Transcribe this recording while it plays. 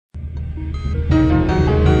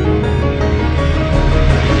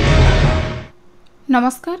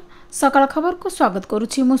नमस्कार सकाळ खबर को स्वागत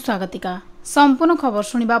करुछि मु स्वागतिका। संपूर्ण खबर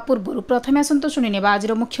शुणा पूर्व प्रथम आसतु शुणिने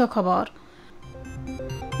आज मुख्य खबर।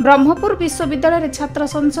 ब्रह्मपुर विश्वविद्यालय छात्र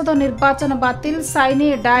संसद निर्वाचन बातिल,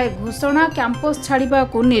 साइने डाए घोषणा, कैंपस छाड़ा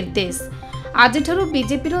को निर्देश। आज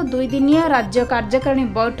बीजेपी दुई दिनिया राज्य कार्यकारिणी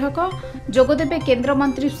बैठक, जोगदेवे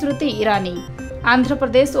केन्द्रमंत्री स्मृति ईरानी। आंध्र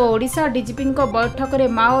प्रदेश और ओडिशा डीजीपी बैठक में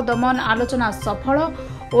माओ दमन आलोचना सफल,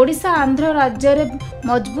 ओडिशा आंध्र राज्य में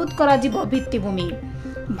मजबूत करा भित्तिभूमि।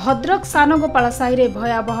 भद्रक सानगोपाल साहि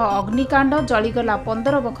भयावह अग्निकांड, जलीगला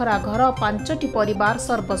 15 बखरा घर, 5टी परिवार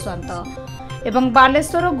सर्वस्वांत। एवं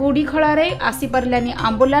बालेश्वर गुड़ीखलारे आसीपारानी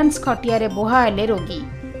आंबुलांस, खटिया बुहाले रोगी।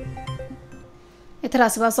 एथर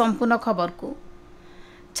आसवा संपूर्ण खबर को।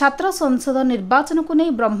 छात्र संसद निर्वाचन को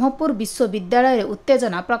नहीं ब्रह्मपुर विश्वविद्यालय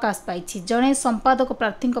उत्तेजना प्रकाश पाई। जड़े संपादक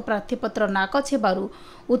प्रार्थी प्रार्थीपत्र नाकच हेबारु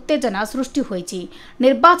उत्तेजना सृष्टि होईछि।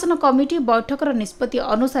 निर्वाचन कमिटी बैठकर निष्पत्ति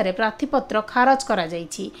अनुसार प्रार्थीपत्र खारज करा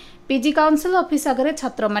जाईछि। पीजी काउंसिल ऑफिस आगे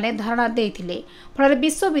छात्र माने धारणा देइथिले। फल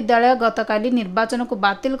विश्वविद्यालय गतकाली निर्वाचन को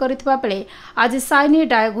बातिल करिथिबा बेले आज साइने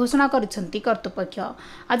डाय घोषणा करिसेंती कर्तृपक्ष।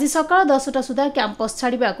 आज सकाळ 10टा सुधा कैंपस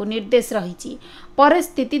छाड़िबा को निर्देश रहिछि। पर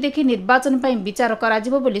स्थिति देखि निर्वाचन पई विचार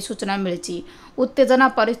कराजिबो बोली सूचना मिलिछि।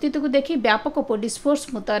 उत्तेजना परिस्थिति को देखि व्यापक पुलिस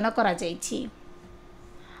फोर्स मुतयन करा जाईछि।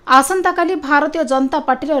 आसंताकाली भारतीय जनता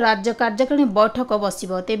पार्टी राज्य कार्यकारिणी बैठक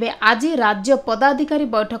बसिब। तेबे आज राज्य पदाधिकारी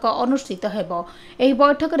बैठक अनुष्ठित हेबो। एही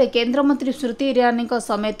बैठक रे केन्द्रमंत्री स्मृति ईरानी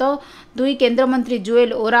समेत दुई केन्द्रमंत्री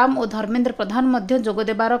जुएल ओराम और धर्मेंद्र प्रधान मध्य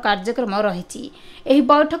जोगदेबार कार्यक्रम रहिछि। एही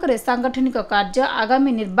बैठक रे सांगठनिक कार्य,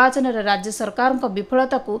 आगामी निर्वाचन रे राज्य सरकार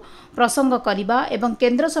विफलता को प्रसंग करिबा एवं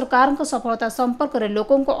केंद्र सरकार सफलता संपर्क रे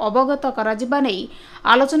लोकों को अवगत कराजिबा नै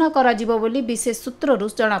आलोचना कराजिबो बोली विशेष सूत्ररु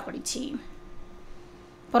जणा पड़िछि।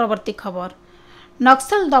 परवर्ती खबर।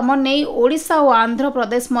 नक्सल दमन नहीं ओडिशा और आंध्र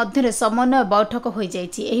प्रदेश मध्य समन्वय बैठक हो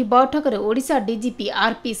जाइछि। एही बैठक रे Odisha DGP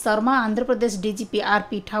RP Sharma, Andhra Pradesh DGP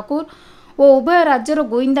RP Thakur और उभय राज्यर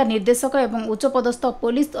गोइंदा निर्देशक एवं उच्चपदस्थ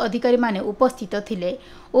पुलिस अधिकारी माने उपस्थित थिले।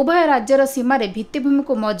 उभय राज्यर सीमार भित्तिभूमि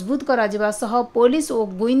को मजबूत करा सह पुलिस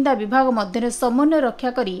और गोइंदा विभाग मध्य समन्वय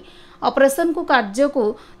रक्षा करी ऑपरेशन को कार्य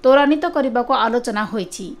को त्वरान्वित करने को आलोचना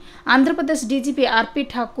होईछि। आंध्र प्रदेश डीजीपी आरपी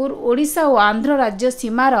ठाकुर ओडिशा और आंध्र राज्य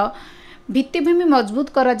सीमार भित्तिभूमि मजबूत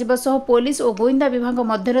करा सह पुलिस और गोइंदा विभाग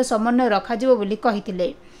मध्य समन्वय रखाजिबो बोली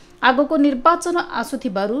कहिथिले। आगको निर्वाचन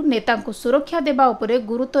आसुथिबारु नेतांको सुरक्षा देबा उपरे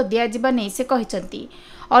गुरुत्व दियाजिबा नै से कहिसंती।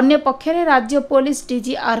 अन्य पक्षरे राज्य police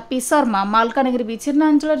DG RP Sharma Malkangiri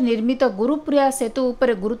विच्छिन्नांचल निर्मित गुरुप्रिया सेतु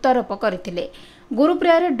उपरे गुरुत्वारोप करथिले।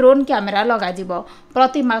 गुरुप्रिया रे ड्रोन कैमेरा लगाजिबो।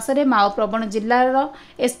 प्रति मासरे माओ प्रवण जिल्लार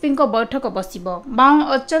एसपी बैठक बसिबो। माओ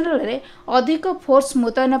अंचल रे अधिक फोर्स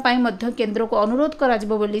मुतयन पाई मध्य केंद्र को अनुरोध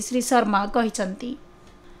कराजिबो बोली श्री शर्मा कहिसंती।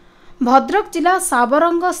 भद्रक जिला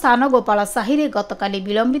साबरंग सानगोपाल साहि गतकाली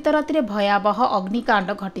विलंबित राति भयावह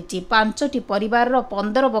अग्निकांड घटी। 5टी परिवार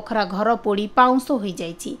 15 बखरा घर पोड़ी पाउंस हो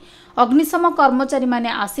जाइछि। अग्निशम कर्मचारी माने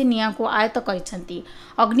आसी निया को आयत्त करिसेंती।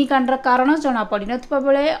 अग्निकांडर कारण जना पड़ी नथिबा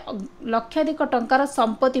बेले लक्षाधिक टंकार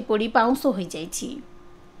संपत्ति पोड़ी पाउंस हो जाइछि।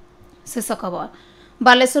 शेष खबर।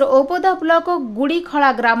 बालेश्वर ओपदा ब्लॉक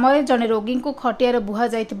गुड़ीखला ग्राम में जड़े रोगी को खटिया बुहा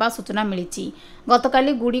जाइथिबा सूचना मिली।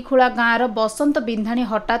 गतकाली गुड़ीखोला गाँवर बसंत बिंधाणी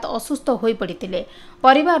हठात असुस्थ हो पड़ते।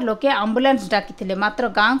 परिवार लोके आंबुलांस डाकिथिले, मात्र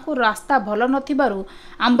गाँव को रास्ता भल नथिबारु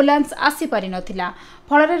आंबुलांस आसी पारि नथिला।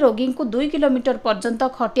 फल रोगी को 2 किलोमीटर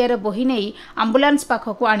पर्यंत खटिया बोही नहीं आंबुलांस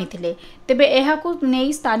पाखक आनिथिले। तेबे एहाकु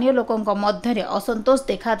नेई स्थानीय लोकों मध्य असंतोष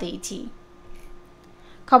देखा देइछि।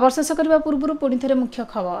 खबर शेष करबा पूर्व पुणी थे मुख्य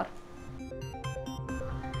खबर।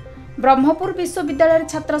 ब्रह्मपुर विश्वविद्यालय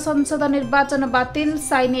छात्र संसद निर्वाचन बातिल,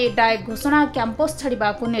 साइने डाय घोषणा, कैंपस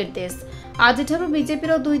छाड़ा को निर्देश। आज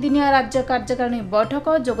बीजेपी दुई दिनिया राज्य कार्यकारिणी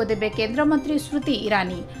बैठक, जोगदेवे केन्द्रमंत्री स्मृति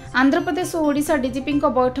ईरानी। आंध्र प्रदेश और ओडिशा डीजीपी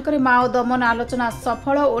बैठक में माओ दमन आलोचना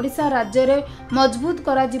सफल, ओडिशा राज्य में मजबूत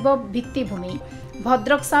करा भित्तिभूमि।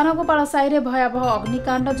 भद्रक सानगोपाल साहि भयावह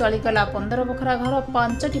अग्निकांड, जलीगला 15 बखरा घर,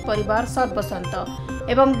 5टी परिवार सर्वस्वांत।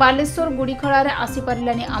 एवं बालेश्वर गुड़ीखलारे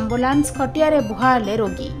आसीपारानी आंबुलांस, खटिया बुहाले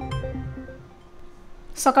रोगी।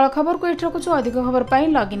 सकाळ खबर को एठ रखुछु। अधिक खबर पाई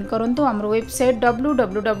लॉगिन करंतु हमर वेबसाइट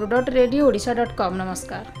www.radioodisha.com।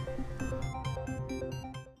 नमस्कार।